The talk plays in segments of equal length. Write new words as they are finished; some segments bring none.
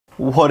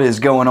What is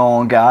going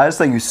on, guys?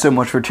 Thank you so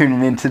much for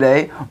tuning in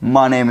today.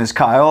 My name is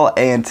Kyle,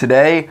 and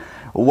today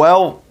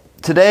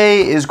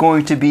is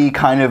going to be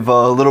kind of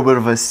a little bit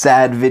of a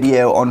sad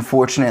video,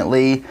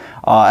 unfortunately.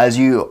 As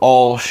you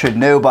all should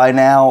know by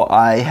now,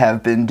 I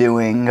have been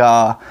doing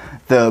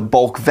the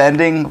bulk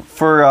vending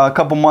for a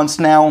couple months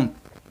now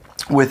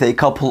with a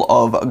couple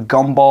of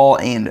gumball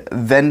and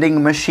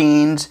vending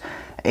machines.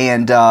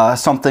 And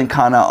something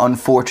kind of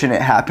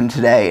unfortunate happened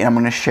today, and I'm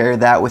going to share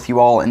that with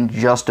you all in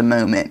just a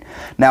moment.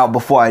 Now,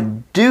 before I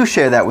do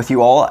share that with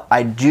you all,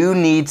 I do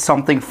need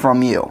something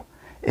from you.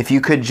 If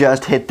you could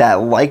just hit that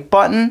like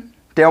button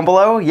down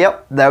below,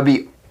 yep, that would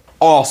be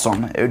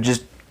awesome.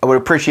 I would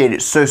appreciate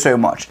it so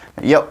much.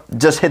 Yep,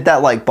 just hit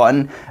that like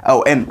button.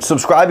 Oh, and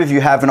subscribe if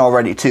you haven't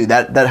already too.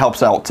 That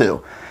helps out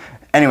too.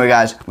 Anyway,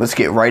 guys, let's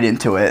get right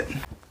into it.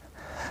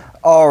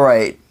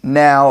 Alright,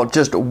 now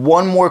just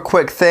one more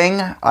quick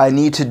thing I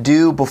need to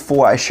do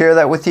before I share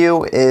that with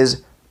you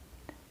is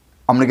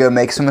I'm going to go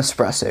make some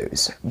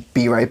espressos.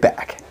 Be right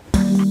back.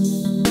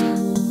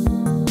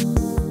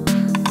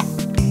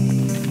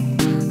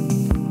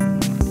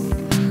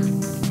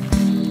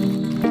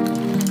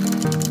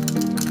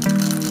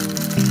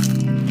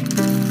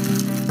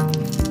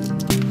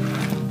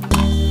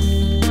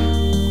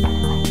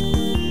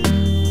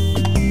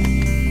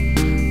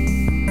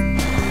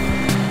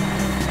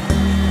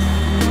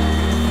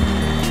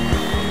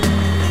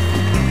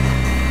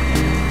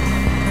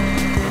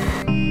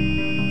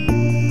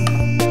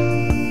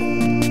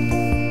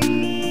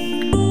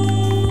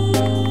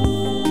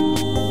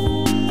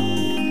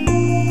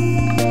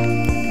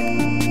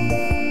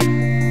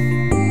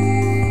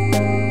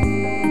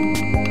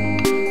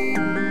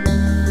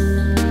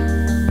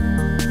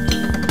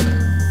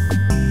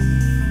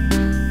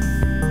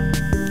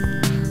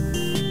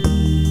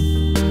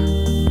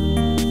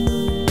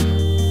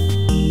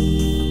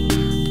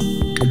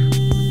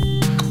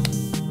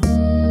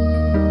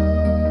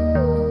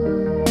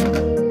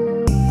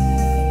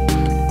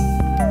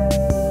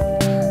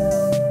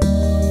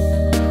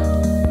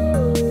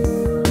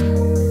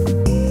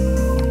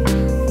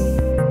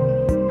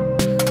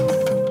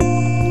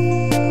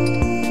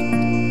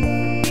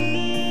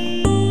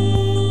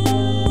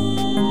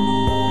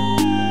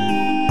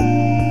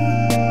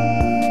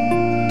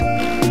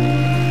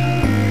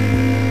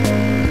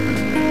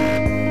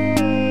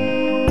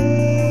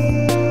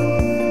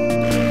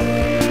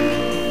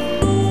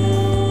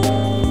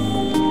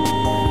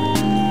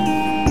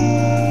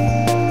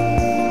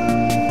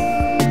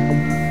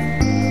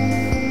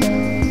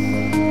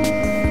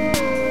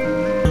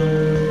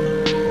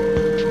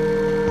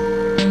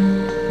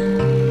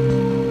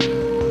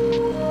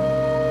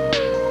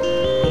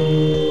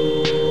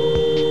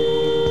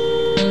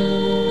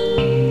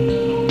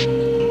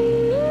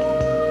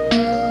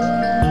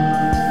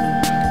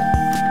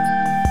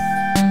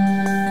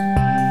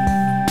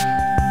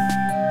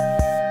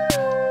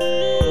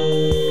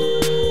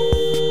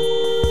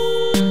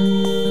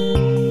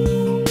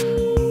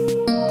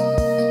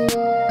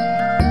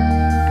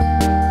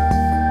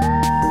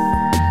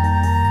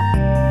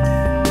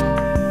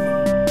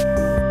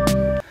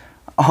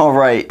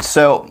 Alright,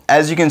 so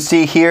as you can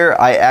see here,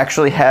 I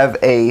actually have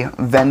a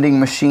vending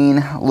machine,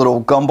 a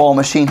little gumball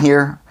machine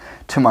here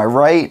to my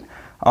right.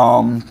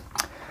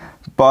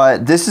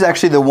 But this is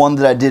actually the one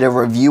that I did a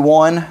review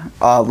on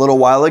a little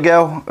while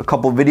ago, a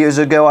couple videos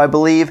ago, I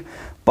believe.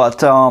 But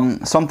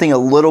something a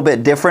little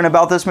bit different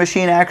about this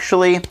machine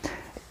actually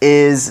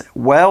is,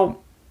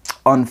 well,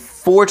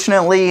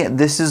 unfortunately,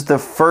 this is the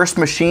first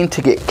machine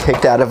to get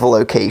kicked out of a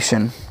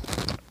location.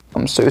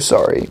 I'm so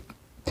sorry.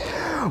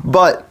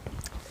 But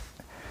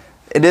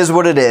it is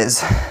what it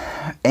is,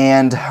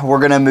 and we're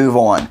gonna move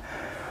on.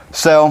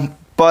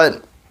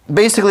 But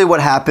basically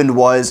what happened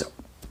was,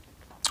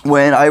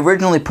 when I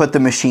originally put the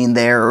machine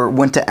there, or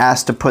went to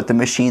ask to put the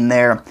machine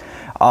there,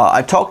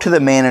 I talked to the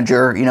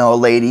manager, you know, a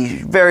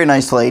lady, very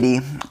nice lady,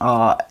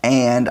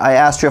 and I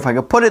asked her if I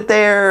could put it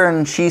there,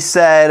 and she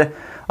said,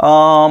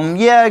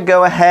 yeah,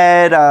 go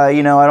ahead,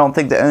 you know, I don't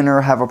think the owner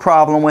will have a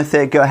problem with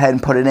it, go ahead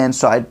and put it in.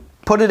 So I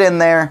put it in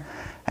there.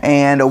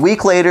 And a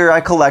week later,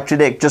 I collected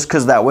it just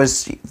because that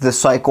was the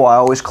cycle. I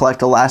always collect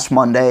the last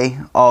Monday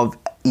of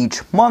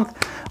each month.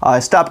 I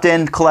stopped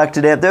in,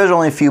 collected it. There was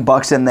only a few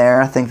bucks in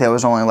there. I think there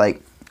was only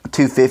like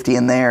 $2.50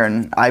 in there,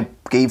 and I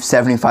gave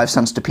 75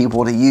 cents to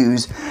people to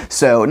use.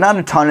 So not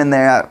a ton in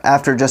there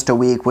after just a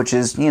week, which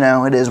is, you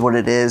know, it is what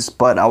it is.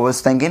 But I was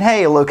thinking,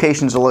 hey, a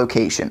location's a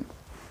location.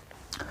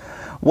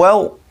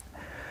 Well,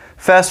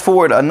 fast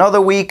forward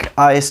another week,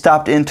 I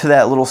stopped into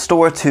that little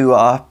store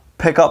to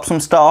pick up some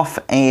stuff,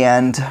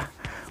 and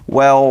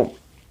well,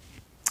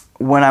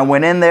 when I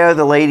went in there,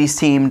 the lady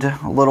seemed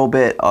a little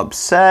bit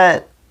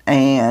upset,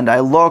 and I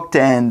looked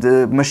and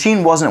the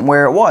machine wasn't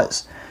where it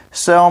was.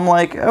 So I'm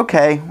like,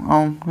 okay,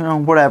 you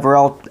know, whatever,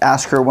 I'll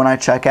ask her when I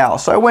check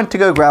out. So I went to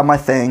go grab my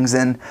things,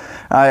 and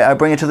I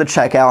bring it to the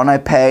checkout and I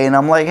pay, and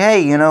I'm like,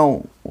 hey, you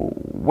know,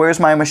 where's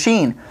my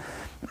machine?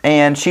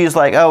 And she's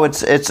like, oh,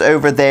 it's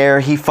over there.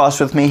 He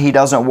fussed with me. He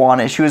doesn't want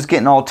it. She was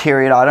getting all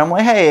teary-eyed. I'm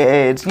like,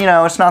 hey, it's, you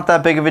know, it's not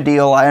that big of a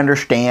deal. I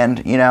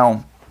understand, you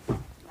know,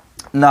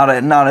 not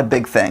a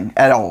big thing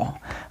at all.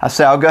 I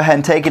said, I'll go ahead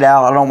and take it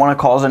out. I don't want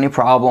to cause any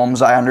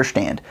problems. I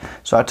understand.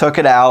 So I took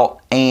it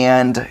out,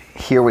 and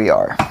here we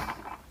are.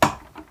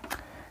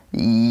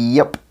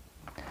 Yep.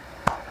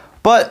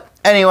 But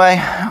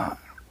anyway,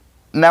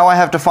 now I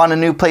have to find a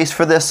new place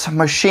for this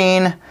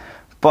machine.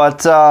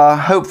 But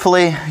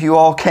hopefully you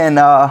all can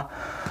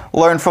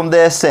learn from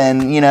this,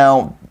 and you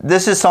know,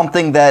 this is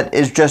something that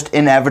is just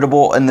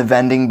inevitable in the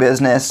vending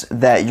business,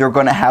 that you're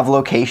going to have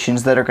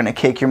locations that are going to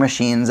kick your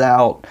machines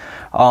out.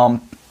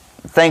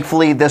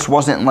 Thankfully, this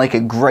wasn't like a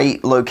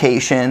great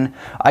location.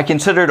 I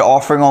considered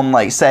offering them,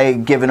 like, say,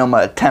 giving them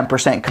a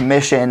 10%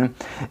 commission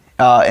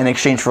in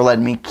exchange for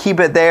letting me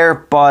keep it there,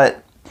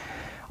 but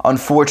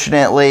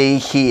unfortunately,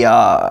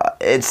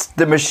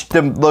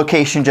 the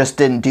location just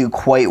didn't do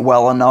quite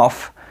well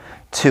enough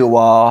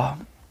to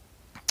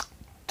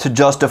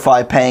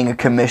justify paying a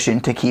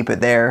commission to keep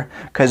it there,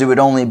 because it would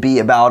only be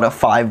about a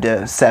 $5 to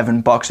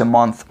 $7 a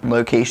month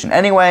location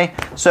anyway,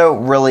 so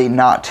really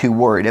not too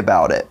worried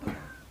about it.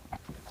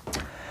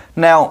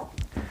 Now,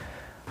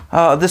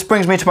 this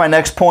brings me to my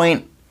next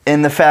point,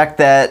 in the fact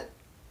that,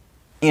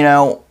 you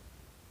know,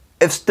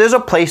 if there's a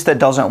place that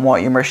doesn't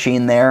want your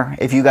machine there,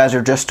 if you guys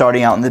are just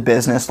starting out in the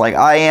business like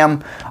I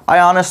am, I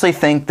honestly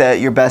think that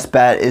your best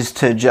bet is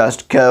to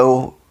just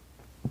go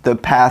the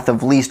path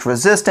of least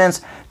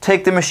resistance.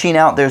 Take the machine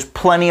out. There's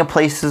plenty of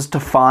places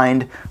to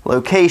find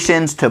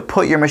locations to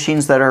put your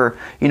machines that are,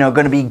 you know,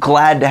 going to be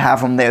glad to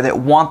have them there, that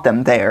want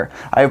them there.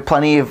 I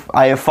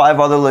have 5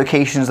 other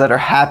locations that are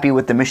happy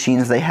with the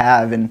machines they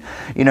have, and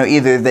you know,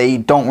 either they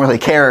don't really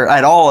care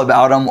at all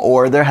about them,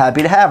 or they're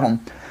happy to have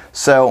them.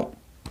 So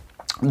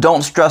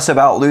don't stress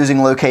about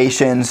losing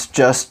locations.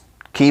 Just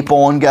keep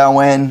on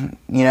going.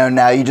 You know,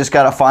 now you just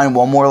got to find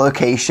one more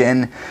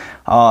location.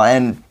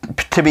 And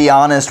to be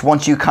honest,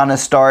 once you kind of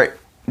start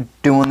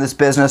doing this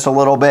business a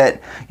little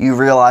bit, you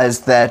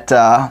realize that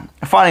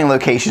finding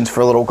locations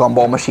for little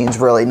gumball machines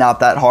really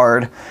not that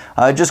hard.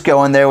 Just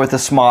go in there with a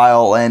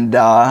smile and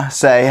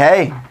say,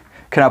 hey,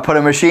 can I put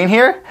a machine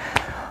here?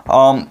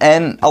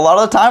 And a lot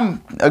of the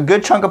time, a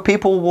good chunk of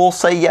people will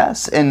say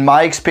yes. In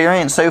my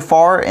experience so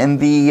far, in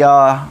the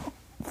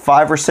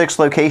 5 or 6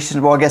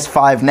 locations, well, I guess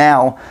 5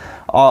 now,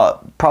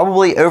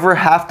 probably over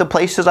half the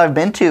places I've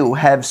been to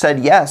have said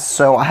yes.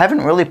 So I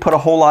haven't really put a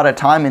whole lot of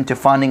time into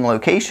finding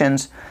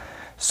locations.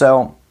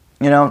 So,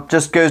 you know,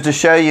 just goes to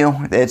show you,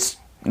 it's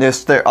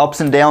the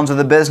ups and downs of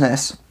the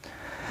business.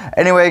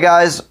 Anyway,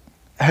 guys,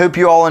 hope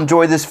you all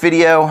enjoyed this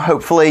video.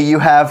 Hopefully you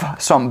have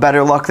some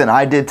better luck than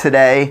I did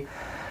today.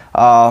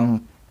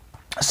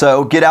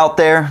 So get out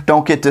there,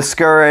 don't get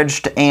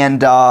discouraged,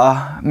 and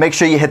make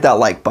sure you hit that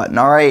like button,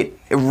 all right?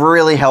 It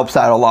really helps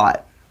out a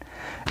lot.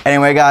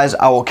 Anyway, guys,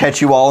 I will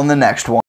catch you all in the next one.